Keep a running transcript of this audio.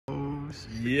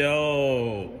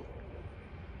Yo.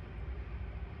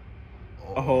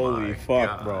 Oh holy fuck,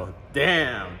 God. Bro.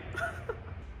 Damn.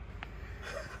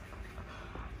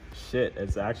 Shit,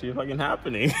 it's actually fucking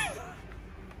happening.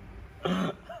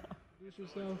 What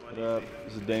up?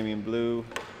 This is Damian Blue.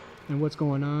 And what's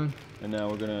going on? And now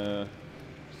we're gonna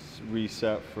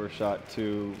reset for shot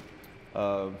 2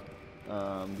 of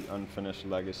the Unfinished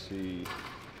Legacy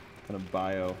kind of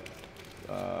bio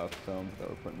film that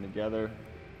we're putting together.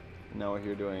 And now we're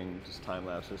here doing just time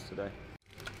lapses today.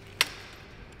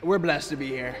 We're blessed to be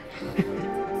here.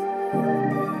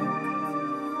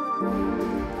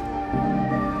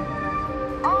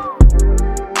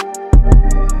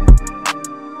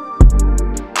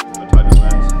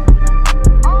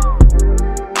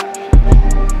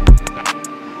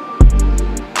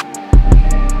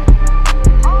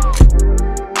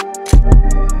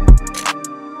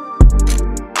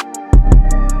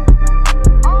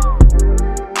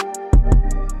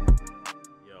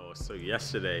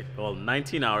 Yesterday, well,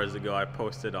 19 hours ago, I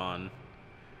posted on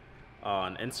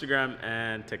Instagram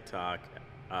and TikTok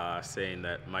saying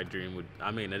that my dream would,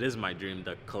 it is my dream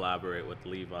to collaborate with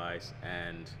Levi's,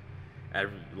 and I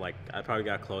probably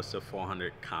got close to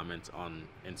 400 comments on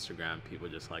Instagram, people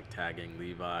just like tagging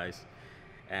Levi's,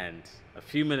 and a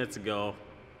few minutes ago,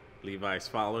 Levi's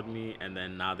followed me, and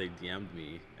then now they DM'd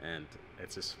me, and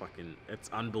it's just fucking, it's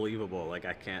unbelievable. Like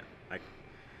I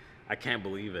can't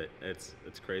believe it. It's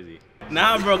crazy.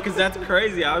 Nah, bro, cause that's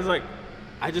crazy. I was like,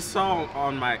 I just saw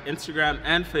on my Instagram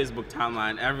and Facebook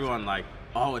timeline, everyone like,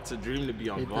 oh, it's a dream to be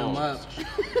on Vogue.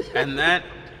 and then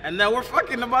we're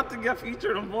fucking about to get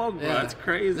featured on Vogue, bro. Yeah. It's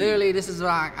crazy. Literally, this is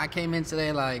why I came in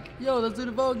today like, yo, let's do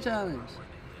the Vogue challenge.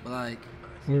 But like,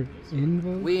 we're in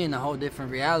Vogue? We in a whole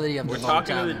different reality of the Vogue challenge.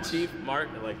 We're talking to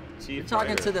the chief, We're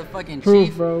talking to the fucking proof,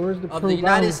 chief bro. Where's the of the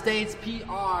United States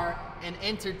PR and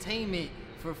entertainment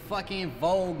for fucking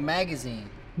Vogue magazine.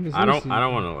 I don't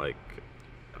want to like.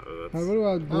 What do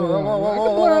I blur out? I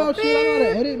can blur out shit. I know how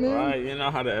to edit, man. Right, you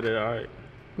know how to edit, alright.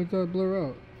 What do I blur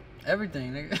out?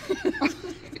 Everything, nigga.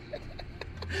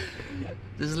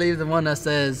 Just leave the one that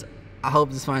says, "I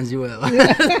hope this finds you well."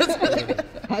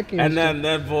 I can't. And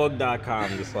then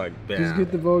Vogue.com, just like bam. Just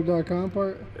get the Vogue.com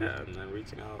part. Yeah, and then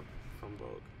reaching out from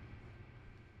Vogue.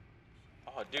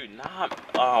 Oh, dude, nah.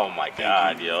 Oh my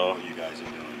God, yo. What you guys are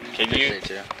doing. Can you?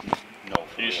 No,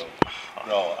 for real.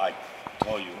 Bro, I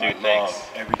told you, dude, I thanks.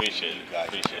 love everything you guys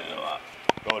appreciate it a lot.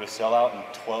 Bro, to sell out in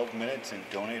 12 minutes and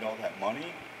donate all that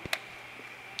money.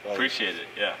 Like, appreciate it,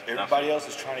 yeah. Everybody else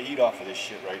is trying to eat off of this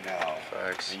shit right now.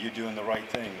 Facts. And you're doing the right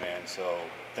thing, man. So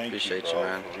thank you, bro,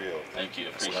 man. for real. Thank you,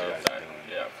 appreciate that.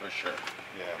 Yeah, for sure.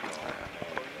 Yeah,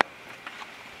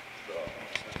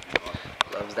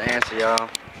 bro. Loves the answer, y'all.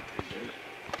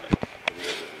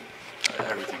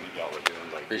 Everything that y'all are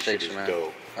doing, like, appreciate you, man.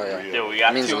 Dope. Oh, yeah. Dude, we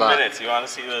got 2 minutes. You want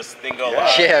to see this thing go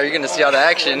live? Yeah, you're gonna see all the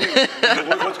action.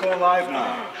 What's going live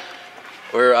now?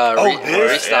 We're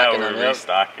restocking we're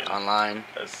restocking online.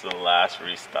 That's the last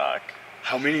restock.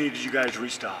 How many did you guys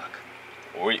restock?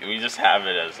 We just have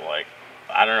it as like,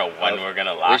 I don't know when we're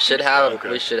gonna launch.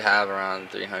 We should have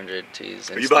around 300 tees.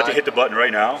 Are you about to hit the button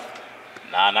right now?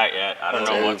 Nah, not yet. I don't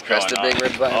know what's press going on. the big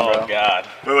red button, bro. bro. Oh God.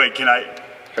 Wait, can I?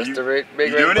 Press the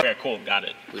big red button. Okay, cool, got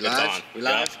it. We live? We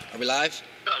live? Are we live?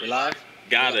 We live?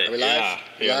 Got it. Are we live?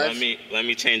 Yeah. Here, let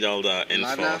me change all the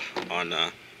info on.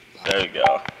 There we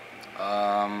go.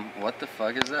 What the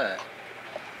fuck is that?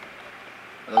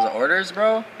 Are those orders,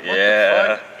 bro? What yeah.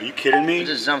 the fuck? Are you kidding me? We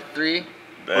just jumped 3.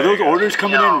 Are those orders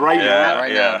coming in right now?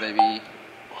 Right now, baby.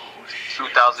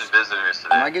 2,000 visitors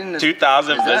today. Am I getting this?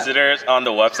 2,000 visitors on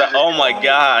the website. Oh my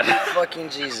God. Fucking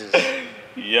Jesus.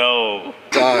 Yo.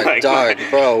 Dog,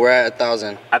 bro, we're at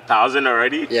 1,000. 1,000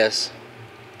 already? Yes.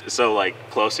 So like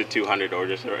close to 200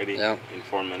 orders already. Yeah. In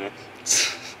 4 minutes.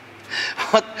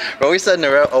 What? Bro, we setting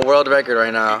a world record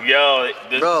right now. Yo,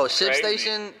 bro,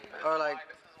 ShipStation or like,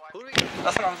 who do we?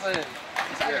 That's what I'm saying.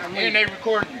 And they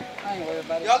recording you. I ain't worried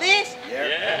about it. Y'all these?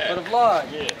 Yeah. For the vlog.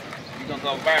 Yeah. You gonna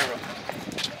go viral.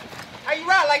 How you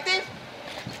ride like this?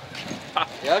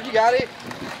 Yup, you got it.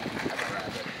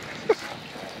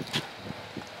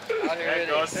 There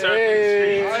goes Circuit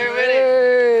Street. Out here with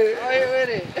it. Out here with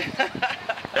it.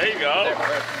 There you go.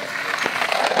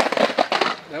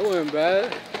 That wasn't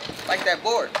bad. Like that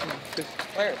board.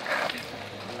 Where?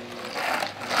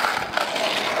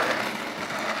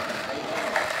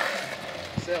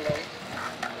 Sell it.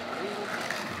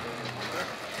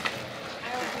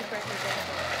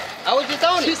 I was just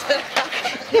on it. She said,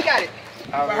 he got it.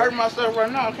 If I hurt myself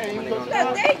right now, I can't even go to the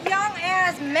Look, they young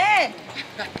ass men.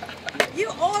 You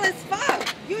old as fuck.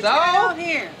 You so, out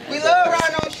here. We love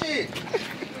riding on shit.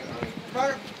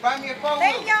 Buy me a phone.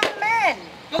 They young men.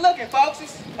 Good looking, folks.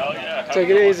 Hell yeah. Take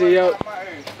it easy, yo.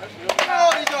 How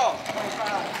old is y'all?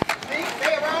 See,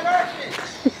 they around our shit.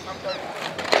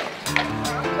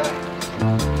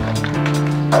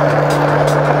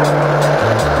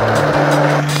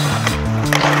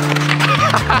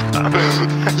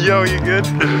 Yo, you good?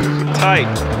 Tight.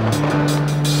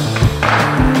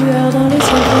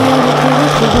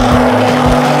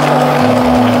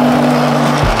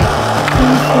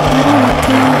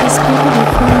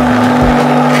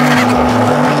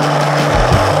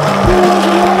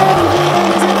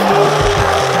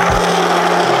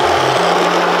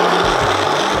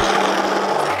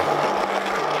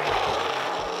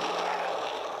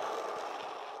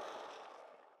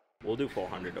 We'll do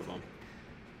 400 of them.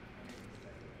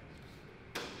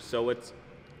 So it's,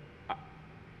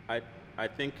 I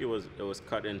think it was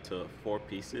cut into 4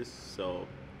 pieces. So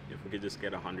if we could just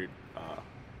get 100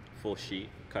 full sheet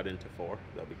cut into 4,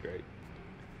 that'd be great.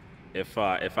 If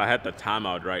I had the time,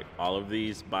 I would write all of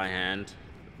these by hand,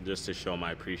 just to show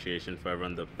my appreciation for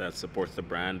everyone that supports the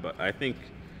brand. But I think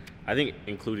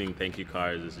including thank you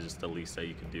cards is just the least that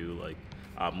you could do. Like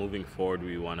moving forward,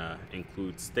 we want to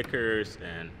include stickers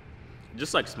and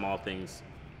just like small things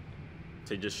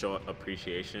to just show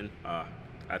appreciation.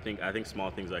 I think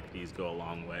small things like these go a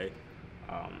long way,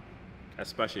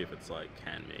 especially if it's like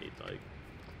handmade. Like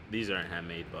these aren't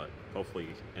handmade, but hopefully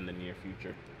in the near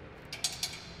future.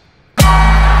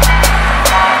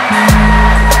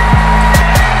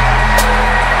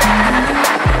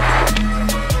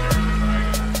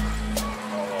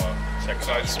 Check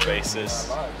out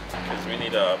spaces because we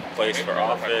need a place for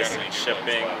office and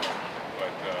shipping.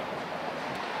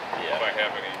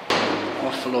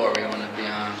 What floor we want to be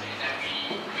on?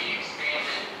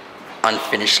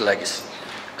 Unfinished legacy.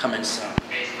 Coming soon.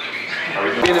 Are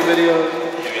we In the video. Do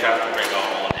we have to bring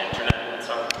on internet and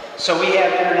stuff? So we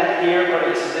have internet here, but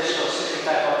it's additional $65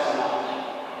 a month.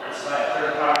 It's by a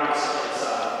third party. It's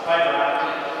fiber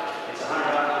optic. It's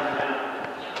 100 internet.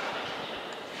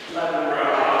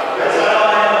 That's all I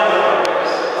have.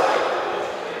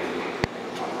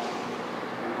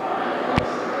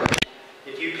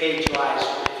 If you paid July,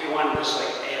 if you wanted this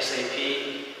like ASAP,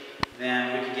 then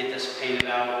we could get this painted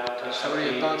out. So what are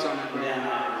your thoughts on it, bro? Then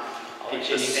if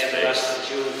you need to have the rest of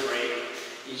June free,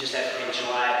 you just have to pay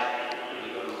July when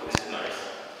you go to move in. Nice.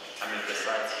 I mean,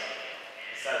 besides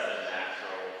the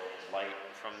natural light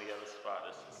from the other spot,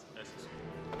 it's just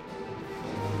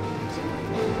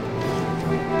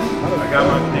I got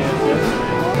my pants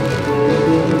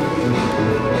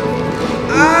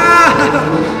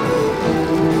yesterday.